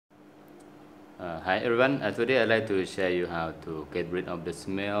Hi everyone, today I'd like to share you how to get rid of the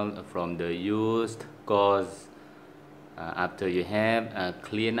smell from the used gauze after you have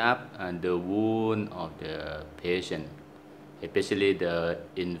cleaned up the wound of the patient, especially the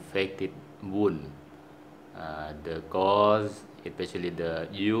infected wound. The gauze, especially the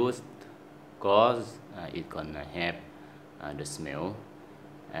used gauze, it gonna have the smell.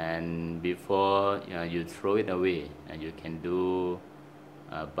 And before you throw it away, you can do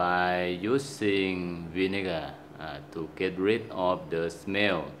by using vinegar to get rid of the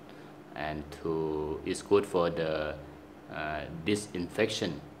smell, and it's good for the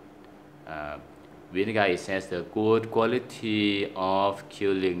disinfection. Vinegar has the good quality of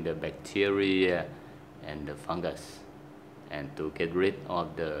killing the bacteria and the fungus, and to get rid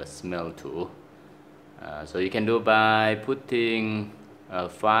of the smell too. So you can do by putting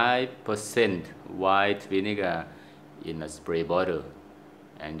 5% white vinegar in a spray bottle,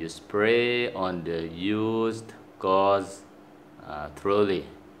 and you spray on the used gauze thoroughly,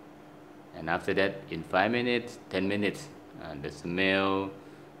 and after that in 5 minutes 10 minutes the smell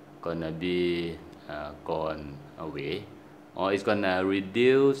gonna be gone away, or it's gonna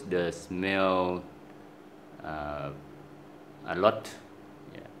reduce the smell a lot.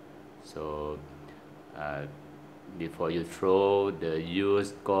 Yeah. So before you throw the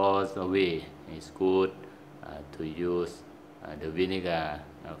used gauze away, it's good to use the vinegar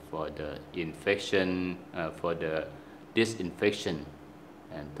for the infection, for the disinfection,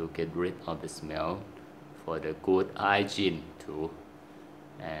 and to get rid of the smell, for the good hygiene too.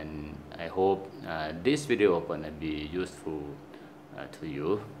 And I hope this video gonna be useful to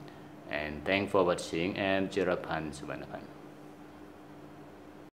you. And thanks for watching. I'm Jirapan Subanapan.